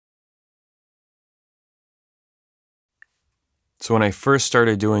So when I first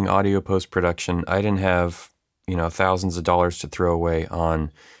started doing audio post-production, I didn't have, thousands of dollars to throw away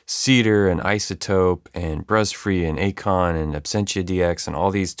on CEDAR and iZotope and Buzzfree and Acon and Absentia DX and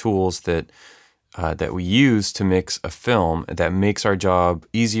all these tools that we use to mix a film that makes our job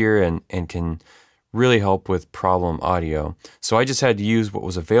easier and can really help with problem audio. So I just had to use what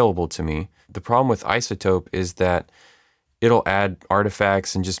was available to me. The problem with iZotope is that it'll add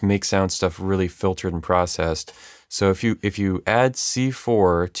artifacts and just make sound stuff really filtered and processed. So if you add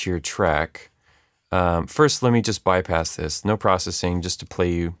C4 to your track, first let me just bypass this. No processing, just to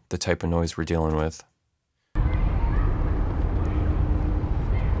play you the type of noise we're dealing with.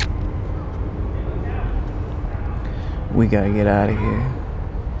 We gotta get out of here.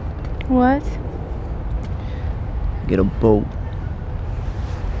 What? Get a boat.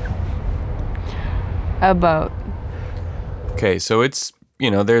 A boat. Okay, so it's,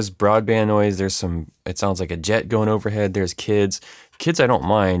 there's broadband noise, it sounds like a jet going overhead, there's kids. Kids I don't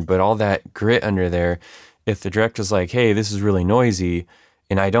mind, but all that grit under there, if the director's like, hey, this is really noisy,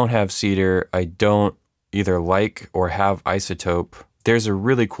 and I don't have CEDAR, I don't either like or have iZotope, there's a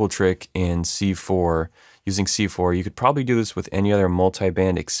really cool trick in C4, using C4. You could probably do this with any other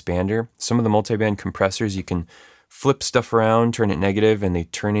multiband expander. Some of the multiband compressors, you can flip stuff around, turn it negative, and they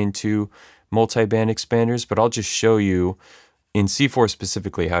turn into multiband expanders, but I'll just show you in C4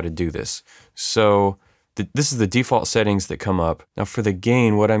 specifically how to do this. So this is the default settings that come up. Now for the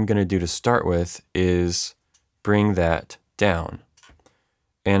gain, what I'm gonna do to start with is bring that down.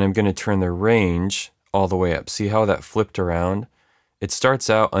 And I'm gonna turn the range all the way up. See how that flipped around? It starts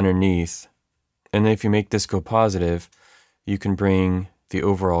out underneath, and then if you make this go positive, you can bring the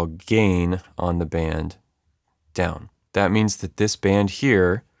overall gain on the band down. That means that this band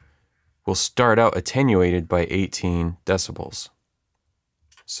here will start out attenuated by 18 decibels.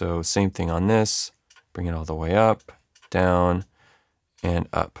 So same thing on this, bring it all the way up, down, and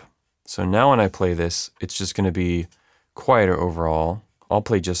up. So now when I play this, it's just gonna be quieter overall. I'll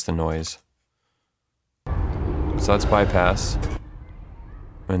play just the noise. So that's bypass,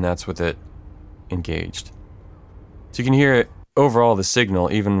 and that's with it engaged. So you can hear it overall, the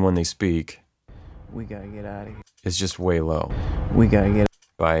signal, even when they speak, We gotta get out of here. is just way low. We gotta get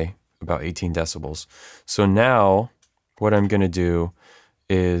By about 18 decibels. So now what I'm gonna do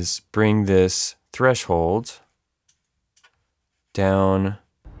is bring this threshold down.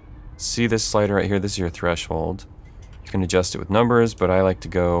 See this slider right here? This is your threshold. You can adjust it with numbers, but I like to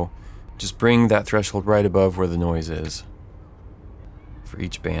go, just bring that threshold right above where the noise is for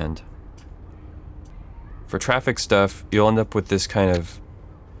each band. For traffic stuff, you'll end up with this kind of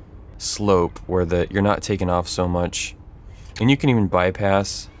slope where you're not taking off so much. And you can even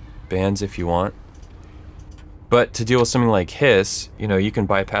bypass bands if you want. But to deal with something like hiss, you can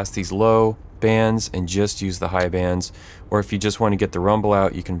bypass these low bands and just use the high bands. Or if you just want to get the rumble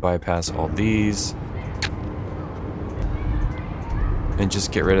out, you can bypass all these and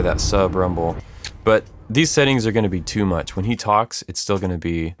just get rid of that sub rumble. But these settings are going to be too much. When he talks, it's still going to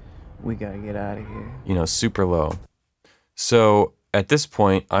be, We gotta get out of here. Super low. So at this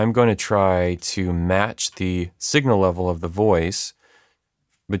point, I'm going to try to match the signal level of the voice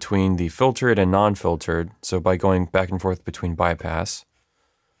between the filtered and non-filtered. So by going back and forth between bypass.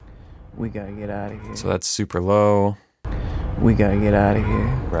 We gotta get out of here. So that's super low. We gotta get out of here.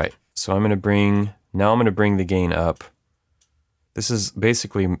 Right. So I'm going to bring the gain up. This is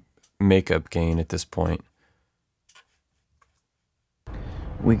basically makeup gain at this point.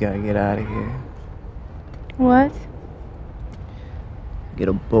 We gotta get out of here. What? Get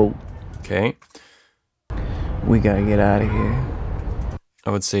a boat. Okay. We gotta get out of here. I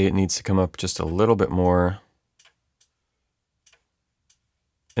would say it needs to come up just a little bit more.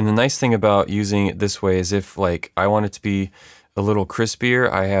 And the nice thing about using it this way is if I want it to be a little crispier,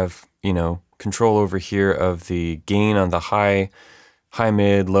 I have, control over here of the gain on the high,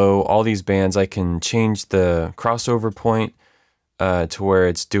 mid, low, all these bands. I can change the crossover point to where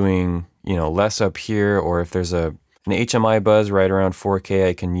it's doing, less up here, or if there's an HMI buzz right around 4K,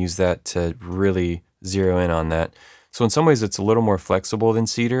 I can use that to really zero in on that. So in some ways it's a little more flexible than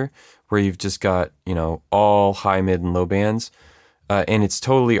CEDAR, where you've just got, all high, mid, and low bands, and it's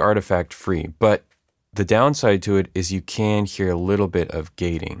totally artifact free. But the downside to it is you can hear a little bit of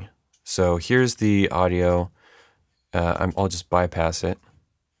gating. So here's the audio. I'll just bypass it.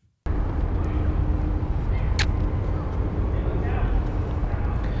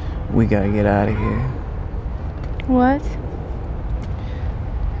 We gotta get out of here. What?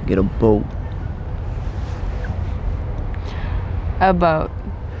 Get a boat. A boat.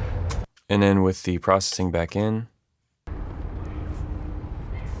 And then with the processing back in.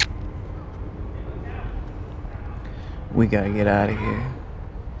 We gotta get out of here.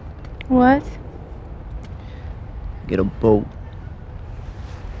 What? Get a boat.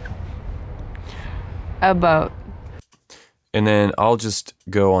 A boat. And then I'll just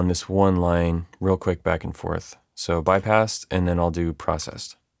go on this one line real quick back and forth. So bypassed, and then I'll do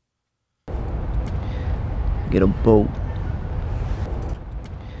processed. Get a boat.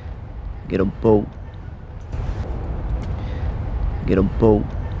 Get a boat. Get a boat.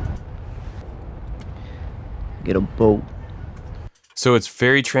 Get a boat. So it's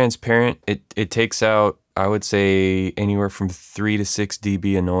very transparent. It takes out, I would say, anywhere from 3 to 6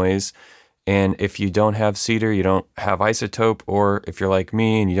 dB of noise. And if you don't have CEDAR, you don't have iZotope, or if you're like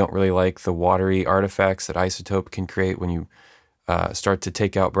me and you don't really like the watery artifacts that iZotope can create when you start to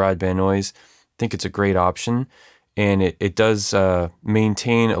take out broadband noise, I think it's a great option. And it does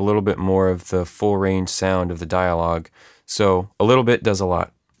maintain a little bit more of the full range sound of the Dialog. So a little bit does a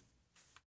lot.